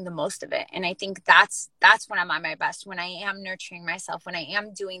making the most of it? And I think that's when I'm at my best, when I am nurturing myself, when I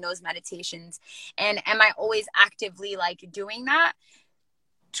am doing those meditations. And am I always actively like doing that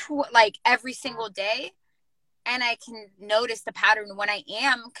like every single day? And I can notice the pattern when I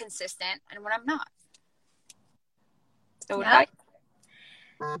am consistent and when I'm not. So yep.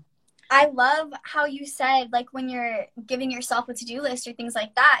 I love how you said, like, when you're giving yourself a to-do list or things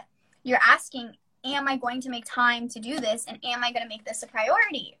like that, you're asking, am I going to make time to do this? And am I going to make this a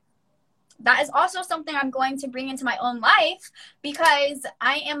priority? That is also something I'm going to bring into my own life, because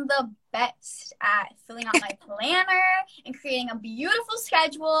I am the best at filling out my planner and creating a beautiful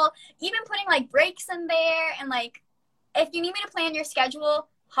schedule, even putting like breaks in there. And like, if you need me to plan your schedule,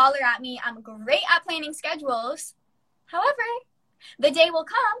 holler at me. I'm great at planning schedules. However, the day will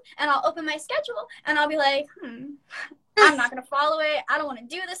come and I'll open my schedule and I'll be like, I'm not going to follow it. I don't want to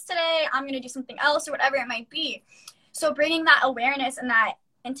do this today. I'm going to do something else, or whatever it might be. So bringing that awareness and that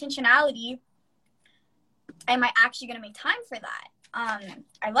intentionality, am I actually going to make time for that?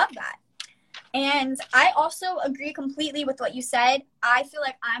 I love that. And I also agree completely with what you said. I feel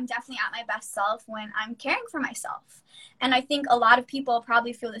like I'm definitely at my best self when I'm caring for myself. And I think a lot of people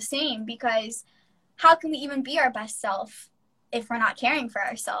probably feel the same, because how can we even be our best self if we're not caring for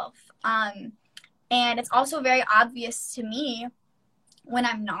ourselves? And it's also very obvious to me when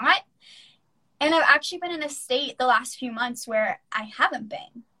I'm not. And I've actually been in a state the last few months where I haven't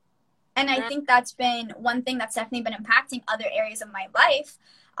been. And I think that's been one thing that's definitely been impacting other areas of my life.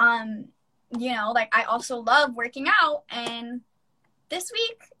 You know, like I also love working out, and this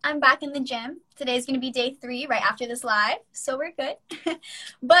week I'm back in the gym. Today's going to be day 3 right after this live, so we're good.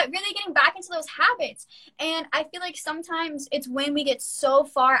 But really getting back into those habits. And I feel like sometimes it's when we get so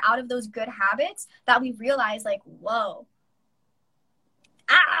far out of those good habits that we realize, like, whoa,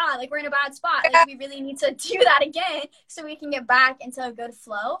 like we're in a bad spot. Like we really need to do that again so we can get back into a good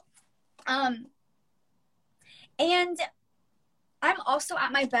flow. And I'm also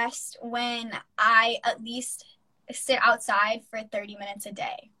at my best when I at least sit outside for 30 minutes a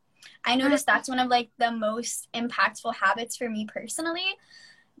day. I noticed that's one of like the most impactful habits for me personally,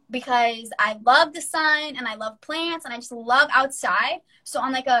 because I love the sun and I love plants and I just love outside. So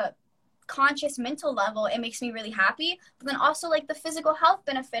on like a conscious mental level, it makes me really happy, but then also like the physical health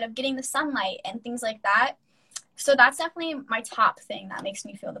benefit of getting the sunlight and things like that. So that's definitely my top thing that makes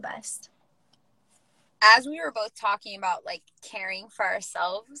me feel the best. As we were both talking about like caring for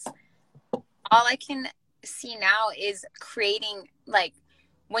ourselves, all I can see now is creating, like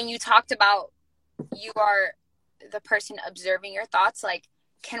when you talked about you are the person observing your thoughts, like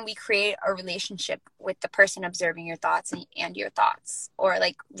can we create a relationship with the person observing your thoughts and your thoughts, or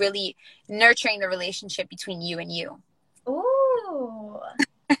like really nurturing the relationship between you and you? Ooh.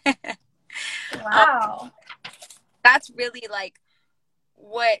 Wow. That's really like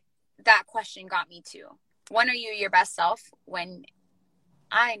what that question got me to. When are you your best self? When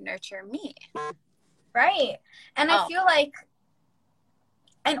I nurture me. Right. And I feel like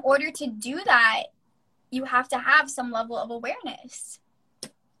in order to do that, you have to have some level of awareness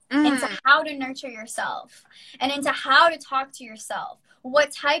into how to nurture yourself and into how to talk to yourself.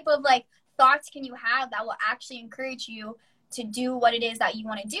 What type of like thoughts can you have that will actually encourage you to do what it is that you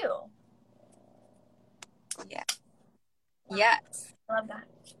want to do? Yeah. Yes. I love that.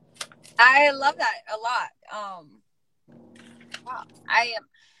 I love that a lot. Wow.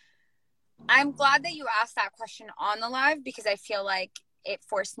 I'm glad that you asked that question on the live, because I feel like it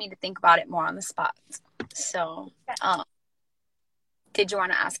forced me to think about it more on the spot. So, did you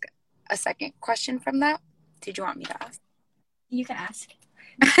want to ask a second question from that? Did you want me to ask? You can ask.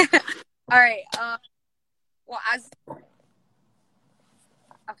 All right. Well,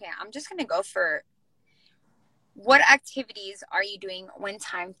 okay, I'm just going to go for, what activities are you doing when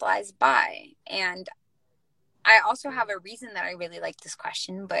time flies by? And I also have a reason that I really like this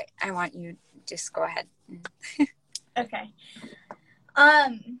question, but I want you to just go ahead. Okay.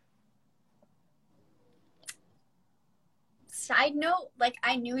 Side note, like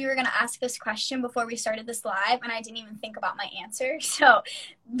I knew you were going to ask this question before we started this live, and I didn't even think about my answer. So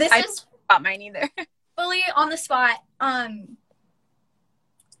this is not mine either. Fully on the spot.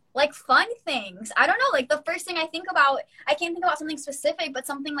 Like fun things. I don't know, like the first thing I think about, I can't think about something specific, but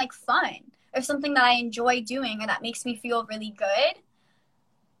something like fun or something that I enjoy doing or that makes me feel really good.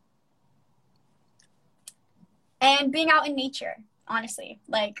 And being out in nature, honestly.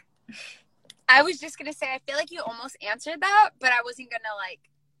 Like I was just gonna say, I feel like you almost answered that, but I wasn't gonna like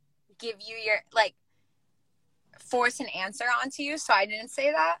give you your like force an answer onto you, so I didn't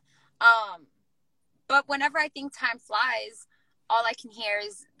say that. But whenever I think time flies, all I can hear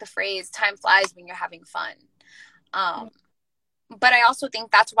is the phrase "time flies when you're having fun." But I also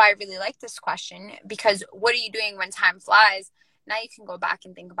think that's why I really like this question, because what are you doing when time flies? Now you can go back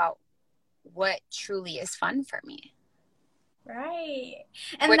and think about what truly is fun for me. Right.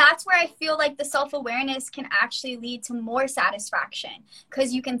 And that's where I feel like the self-awareness can actually lead to more satisfaction,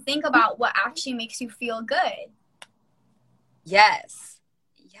 because you can think about what actually makes you feel good. Yes.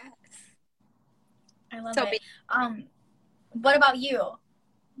 I love it. What about you?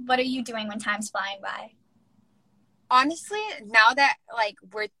 What are you doing when time's flying by? Honestly, now that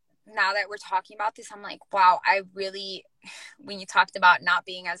we're talking about this, I'm like, wow, I really, when you talked about not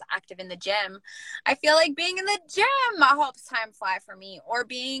being as active in the gym, I feel like being in the gym helps time fly for me, or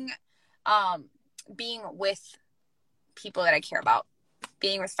being with people that I care about,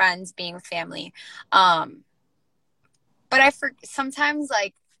 being with friends, being with family. But sometimes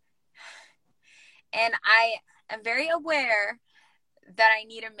and I am very aware that I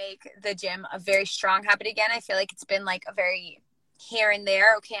need to make the gym a very strong habit again. I feel like it's been like a very here and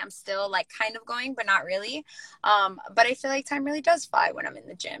there. Okay, I'm still like kind of going, but not really. But I feel like time really does fly when I'm in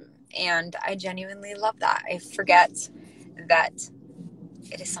the gym, and I genuinely love that. I forget that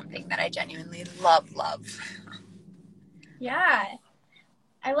it is something that I genuinely love. Yeah,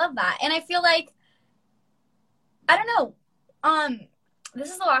 I love that. And I feel like, I don't know, this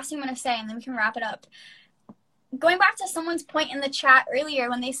is the last thing I'm going to say, and then we can wrap it up. Going back to someone's point in the chat earlier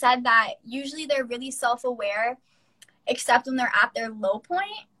when they said that usually they're really self-aware except when they're at their low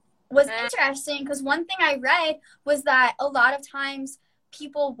point, was interesting, because one thing I read was that a lot of times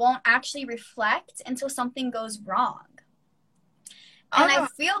people won't actually reflect until something goes wrong. And I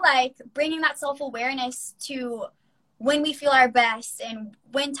feel like bringing that self-awareness to when we feel our best and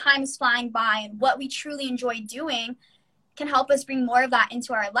when time is flying by and what we truly enjoy doing can help us bring more of that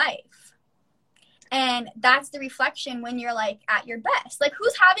into our life. And that's the reflection when you're like at your best. Like,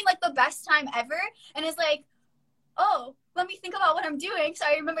 who's having like the best time ever and is like, oh, let me think about what I'm doing so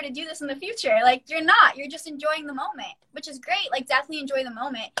I remember to do this in the future. Like, you're not. You're just enjoying the moment, which is great. Like, definitely enjoy the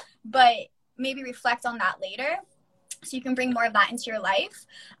moment, but maybe reflect on that later so you can bring more of that into your life.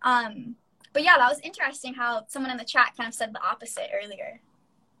 But yeah, that was interesting how someone in the chat kind of said the opposite earlier.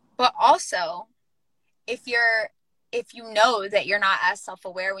 But also, if you know that you're not as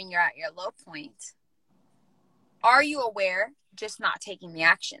self-aware when you're at your low point, are you aware, just not taking the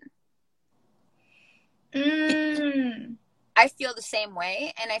action? I feel the same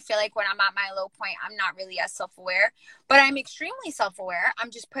way. And I feel like when I'm at my low point, I'm not really as self-aware, but I'm extremely self-aware.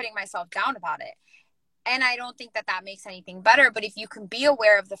 I'm just putting myself down about it. And I don't think that that makes anything better. But if you can be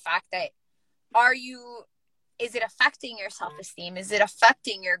aware of the fact that, is it affecting your self-esteem? Is it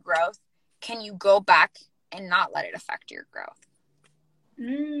affecting your growth? Can you go back and not let it affect your growth?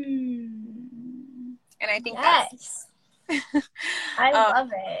 And I think yes. I love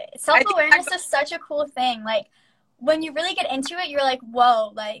it. Self-awareness is such a cool thing. Like, when you really get into it, you're like,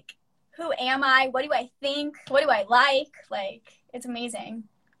 whoa, like, who am I? What do I think? What do I like? Like, it's amazing.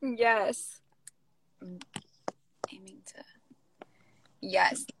 Yes. Aiming to.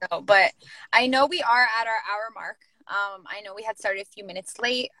 Yes. No, but I know we are at our hour mark. I know we had started a few minutes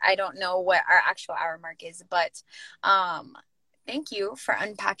late. I don't know what our actual hour mark is, but thank you for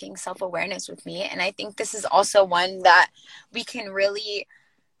unpacking self-awareness with me. And I think this is also one that we can really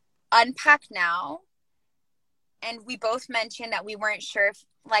unpack now. And we both mentioned that we weren't sure if,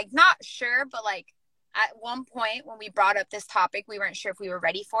 like, not sure, but like at one point when we brought up this topic, we weren't sure if we were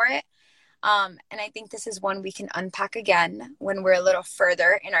ready for it. And I think this is one we can unpack again when we're a little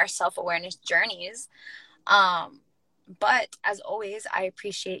further in our self-awareness journeys. But as always, I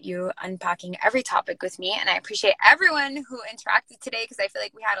appreciate you unpacking every topic with me. And I appreciate everyone who interacted today, because I feel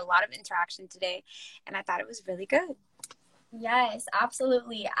like we had a lot of interaction today. And I thought it was really good. Yes,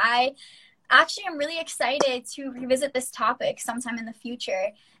 absolutely. I actually am really excited to revisit this topic sometime in the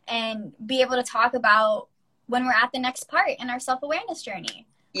future and be able to talk about when we're at the next part in our self-awareness journey.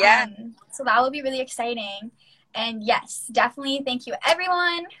 Yeah. So that will be really exciting. And yes, definitely thank you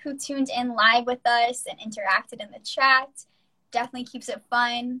everyone who tuned in live with us and interacted in the chat. Definitely keeps it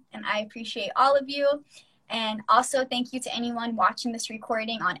fun, and I appreciate all of you. And also thank you to anyone watching this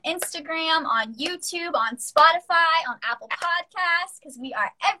recording on Instagram, on YouTube, on Spotify, on Apple Podcasts, because we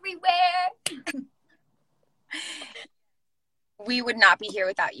are everywhere. We would not be here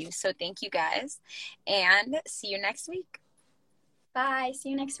without you. So thank you guys, and see you next week. Bye. See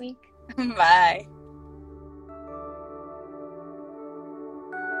you next week. Bye.